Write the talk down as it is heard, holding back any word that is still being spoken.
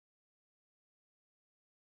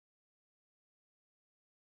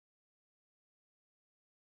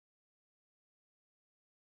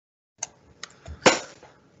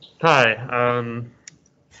Hi,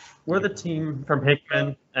 we're the team from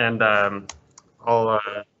Hickman, and I'll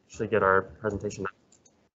actually get our presentation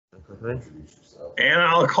done quickly. And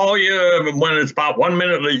I'll call you when it's about 1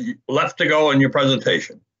 minute left to go in your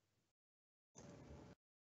presentation.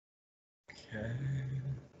 Okay.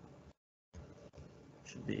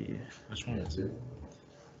 Should be. Which one is it?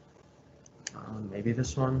 Maybe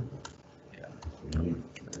this one. Yeah.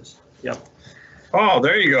 Yep. Oh,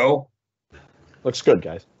 there you go. Looks good,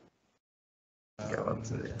 guys. Go up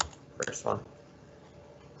to the first one.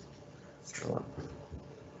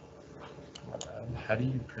 How do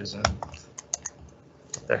you present?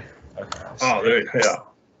 There. Okay. Oh, there, yeah,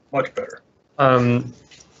 much better.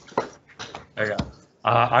 Okay.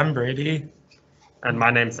 I'm Brady. And my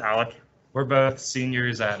name's Alec. We're both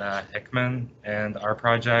seniors at Hickman, and our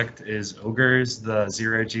project is Ogres, the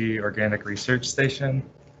zero-G organic research station.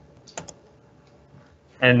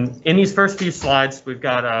 And in these first few slides, we've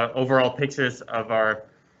got overall pictures of our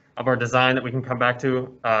design that we can come back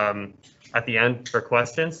to at the end for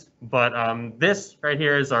questions. But this right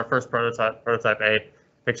here is our first prototype, prototype A,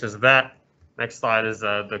 pictures of that. Next slide is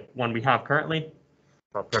the one we have currently,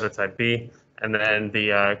 called prototype B, and then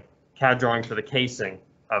the CAD drawing for the casing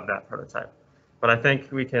of that prototype. But I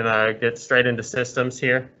think we can get straight into systems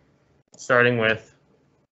here, starting with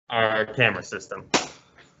our camera system.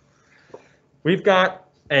 We've got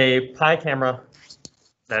a Pi camera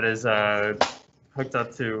that is hooked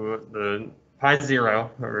up to the Pi Zero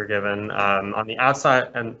that we're given on the outside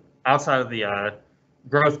of the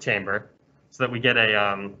growth chamber, so that we get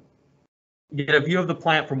a view of the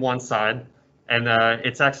plant from one side, and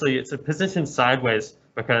it's positioned sideways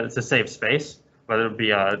because to save space, but it would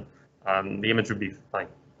be the image would be like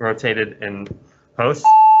rotated in post,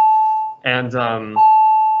 and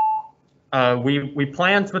we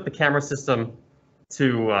planned with the camera system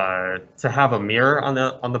to have a mirror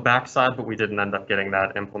on the back side, but we didn't end up getting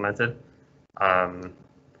that implemented. And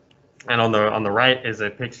on the right is a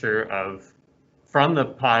picture from the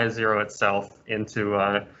Pi Zero itself into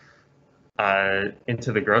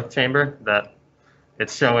the growth chamber. That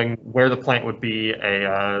it's showing where the plant would be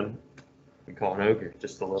we call an ogre,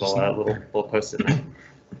 just a little post-it note.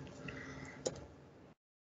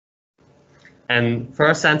 And for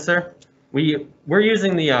our sensor, we're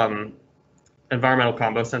using the environmental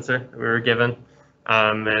combo sensor that we were given,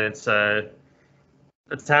 and it's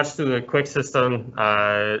attached to the Quick system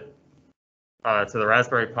to the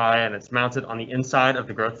Raspberry Pi, and it's mounted on the inside of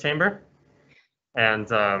the growth chamber, and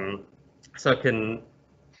so it can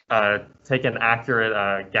take an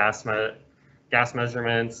accurate gas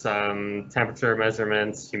measurements, temperature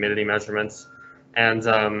measurements, humidity measurements, and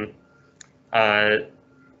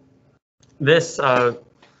this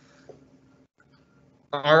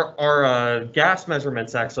our gas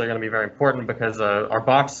measurements actually are going to be very important because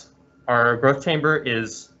our growth chamber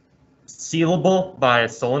is sealable by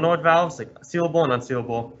solenoid valves, like sealable and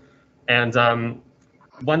unsealable. And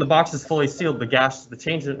when the box is fully sealed, the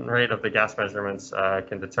change in rate of the gas measurements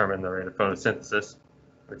can determine the rate of photosynthesis,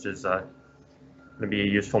 which is going to be a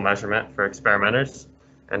useful measurement for experimenters.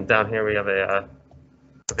 And down here we have a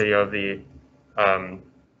video of the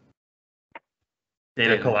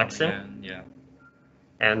data collection. Yeah.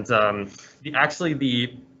 And actually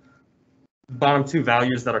the bottom two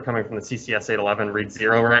values that are coming from the CCS 811 read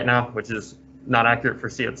 0 right now, which is not accurate for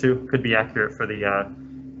CO2. Could be accurate for the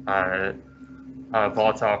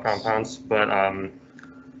volatile compounds, but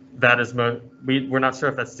that is we're not sure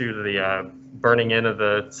if that's due to the burning in of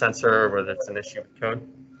the sensor or whether it's an issue with code.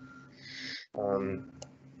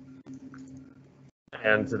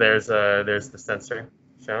 And there's the sensor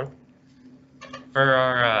shown. For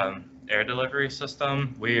our air delivery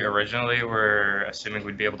system, we originally were assuming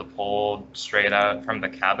we'd be able to pull straight out from the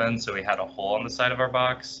cabin, so we had a hole on the side of our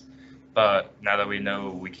box. But now that we know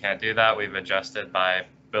we can't do that, we've adjusted by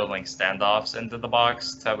building standoffs into the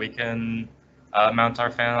box that we can mount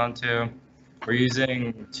our fan onto. We're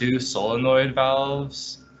using 2 solenoid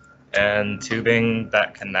valves and tubing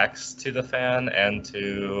that connects to the fan and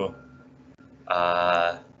to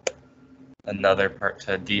another part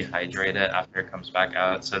to dehydrate it after it comes back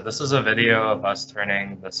out. So this is a video of us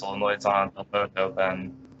turning the solenoids on, the load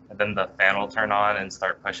open, and then the fan will turn on and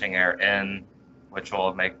start pushing air in, which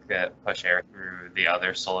will make it push air through the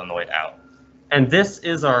other solenoid out. And this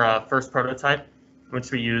is our first prototype, which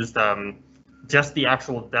we used just the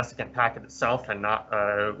actual desiccant packet itself, and not.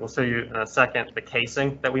 We'll show you in a second the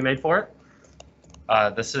casing that we made for it.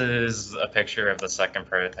 This is a picture of the second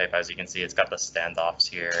prototype. As you can see, it's got the standoffs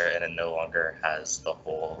here, and it no longer has the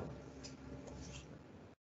hole.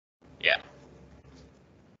 Yeah.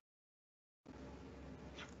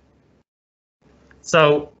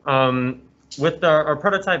 So with our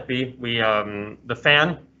prototype B, we the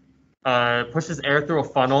fan pushes air through a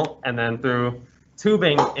funnel and then through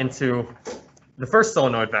tubing into the first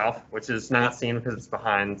solenoid valve, which is not seen because it's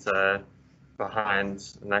behind the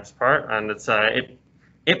next part, and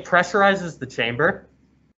it pressurizes the chamber,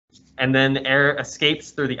 and then air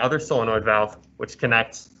escapes through the other solenoid valve, which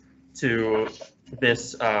connects to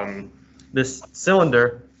this this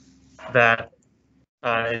cylinder that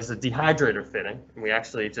is a dehydrator fitting. And we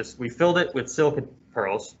actually we filled it with silica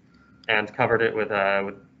pearls and covered it with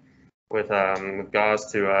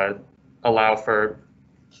gauze to allow for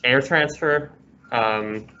air transfer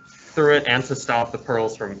through it and to stop the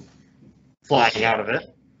pearls from flying out of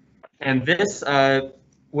it. And this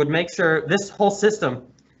would make sure, this whole system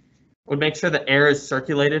would make sure that air is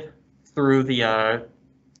circulated through the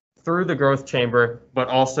growth chamber, but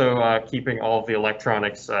also keeping all of the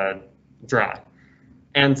electronics dry.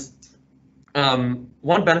 And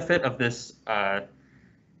one benefit of this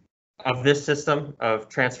system of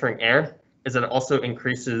transferring air is that it also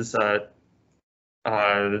increases the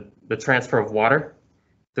transfer of water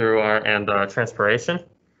through transpiration.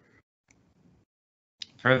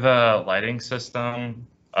 For the lighting system,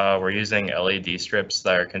 we're using LED strips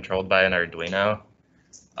that are controlled by an Arduino.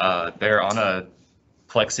 They're on a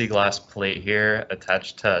plexiglass plate here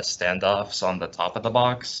attached to standoffs on the top of the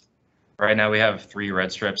box. Right now we have 3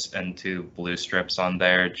 red strips and 2 blue strips on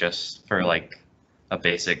there just for like a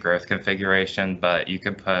basic growth configuration, but you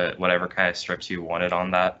could put whatever kind of strips you wanted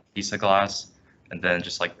on that piece of glass and then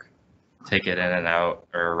just like take it in and out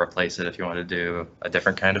or replace it if you want to do a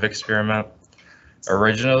different kind of experiment.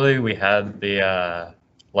 Originally we had the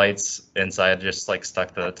lights inside just like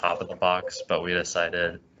stuck to the top of the box, but we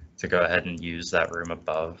decided to go ahead and use that room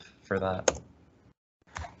above for that.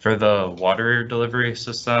 For the water delivery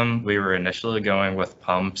system, we were initially going with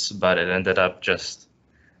pumps, but it ended up just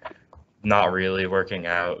not really working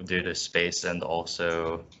out due to space, and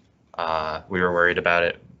also we were worried about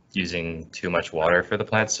it using too much water for the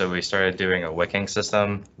plants, so we started doing a wicking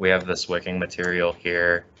system. We have this wicking material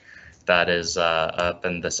here that is up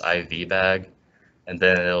in this IV bag, and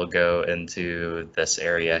then it'll go into this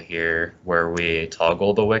area here where we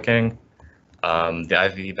toggle the wicking.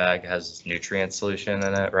 The IV bag has nutrient solution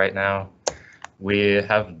in it right now. We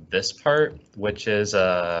have this part, which is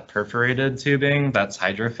a perforated tubing that's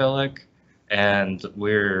hydrophilic, and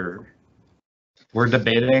we're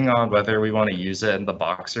debating on whether we want to use it in the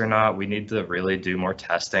box or not. We need to really do more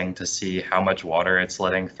testing to see how much water it's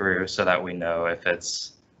letting through so that we know if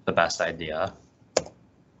it's the best idea.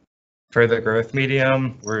 For the growth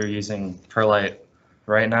medium, we're using perlite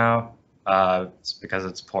right now. It's because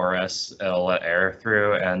it's porous, it'll let air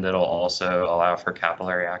through, and it'll also allow for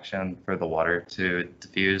capillary action for the water to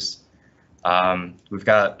diffuse. We've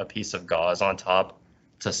got a piece of gauze on top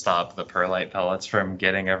to stop the perlite pellets from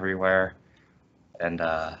getting everywhere. And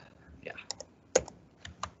yeah.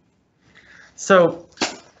 So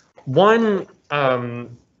one,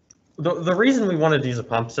 the reason we wanted to use a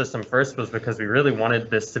pump system first was because we really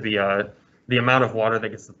wanted this to be the amount of water that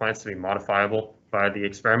gets the plants to be modifiable by the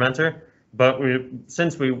experimenter. But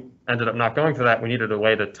since we ended up not going for that, we needed a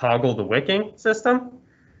way to toggle the wicking system.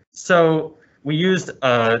 So we used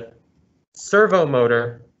a servo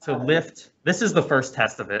motor to lift. This is the first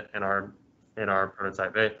test of it in our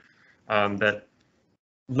prototype A, that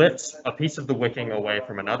lifts a piece of the wicking away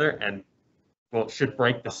from another, and well, it should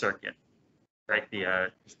break the circuit, break the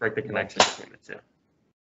connection between the two.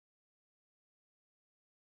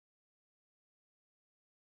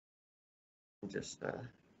 Just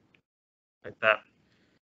like that.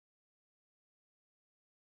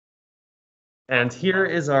 And here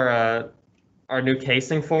is our new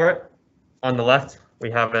casing for it. On the left, we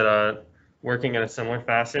have it working in a similar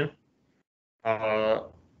fashion.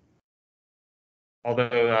 Although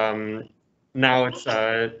now it's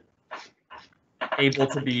able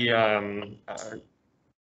to be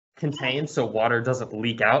contained, so water doesn't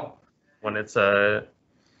leak out when it's when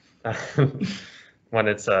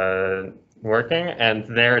it's working.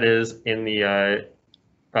 And there it is in the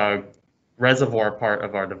reservoir part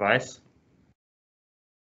of our device.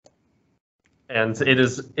 And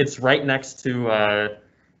it's right next to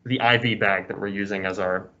the IV bag that we're using as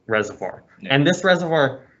our reservoir. Yeah. And this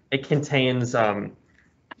reservoir, it contains not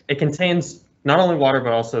only water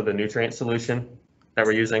but also the nutrient solution that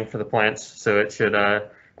we're using for the plants. So it should our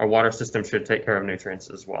water system should take care of nutrients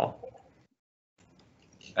as well.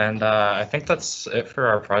 And I think that's it for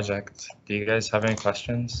our project. Do you guys have any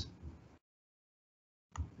questions?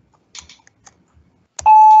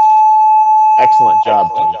 Excellent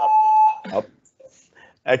job, team.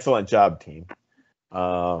 Excellent job, team.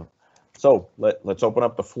 So let's open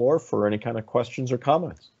up the floor for any kind of questions or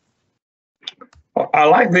comments. I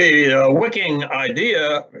like the wicking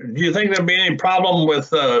idea. Do you think there'd be any problem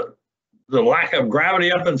with the lack of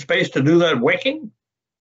gravity up in space to do that wicking?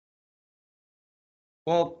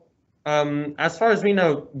 Well, as far as we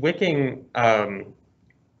know, wicking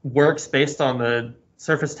works based on the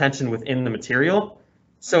surface tension within the material.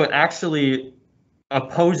 So it actually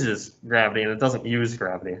opposes gravity and it doesn't use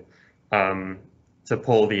gravity to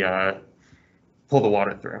pull the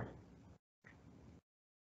water through.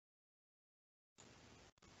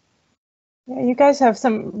 Yeah, you guys have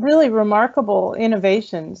some really remarkable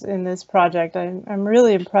innovations in this project. I'm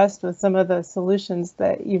really impressed with some of the solutions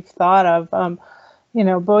that you've thought of. You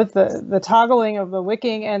know, both the toggling of the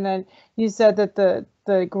wicking, and then you said that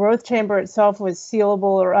the growth chamber itself was sealable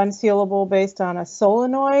or unsealable based on a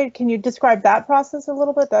solenoid. Can you describe that process a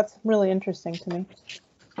little bit? That's really interesting to me.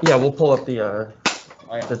 Yeah, we'll pull up the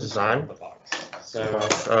design. So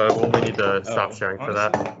Well, we need to stop sharing for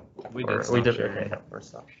that. we Or- did. we did. Sharing. Okay, yeah, we're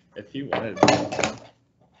stopped. If you wanted. Okay,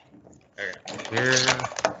 here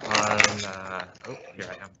on. Here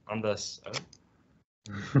I am on this.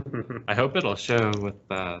 I hope it'll show with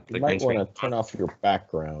the You green might screen. want to turn off your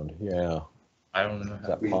background. Yeah, I don't know. is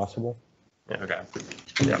that possible? Okay.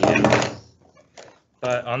 Yeah.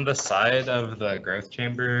 But on the side of the growth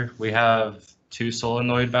chamber, we have two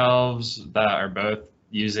solenoid valves that are both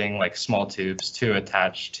using like small tubes to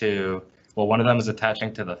attach to, well, one of them is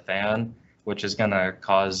attaching to the fan, which is going to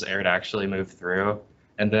cause air to actually move through.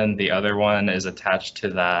 And then the other one is attached to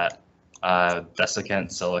that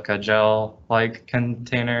desiccant silica gel like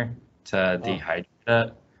container to dehydrate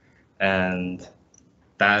it. And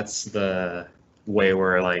that's the way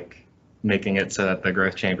we're like making it so that the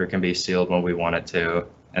growth chamber can be sealed when we want it to,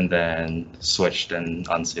 and then switched and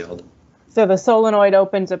unsealed. So the solenoid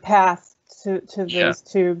opens a path to those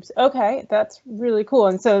tubes. Okay, that's really cool.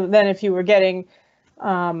 And so then if you were getting,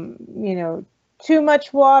 you know, too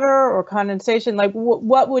much water or condensation, like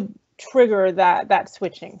what would trigger that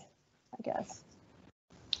switching, I guess?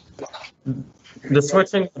 The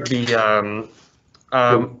switching would be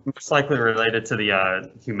most likely related to the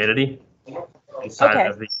humidity inside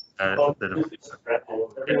of the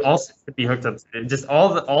it also could be hooked up to just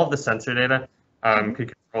all of the sensor data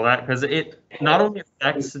could control that, because it not only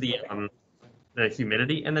affects the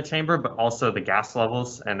humidity in the chamber, but also the gas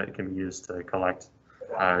levels, and it can be used to collect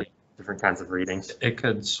different kinds of readings. It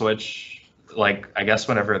could switch, like, I guess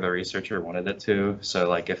whenever the researcher wanted it to. So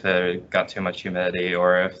like if it got too much humidity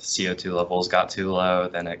or if CO2 levels got too low,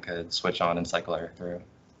 then it could switch on and cycle air through.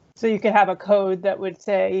 So you could have a code that would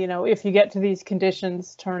say, you know, if you get to these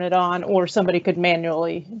conditions, turn it on, or somebody could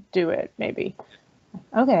manually do it, maybe.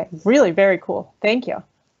 Okay, really very cool. Thank you.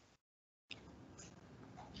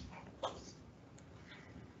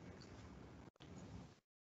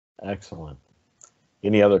 Excellent.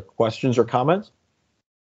 Any other questions or comments?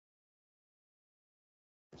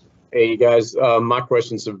 Hey, you guys, my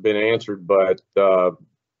questions have been answered, but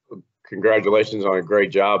congratulations on a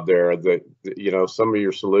great job there. You know, some of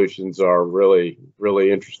your solutions are really,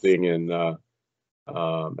 really interesting and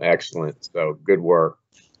excellent. So good work.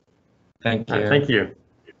 Thank you. Thank you.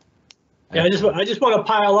 Yeah, I just want to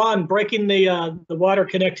pile on. Breaking the water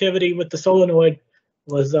connectivity with the solenoid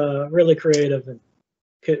was really creative, and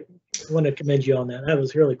want to commend you on that. That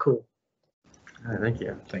was really cool. Thank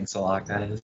you. Thanks a lot, guys.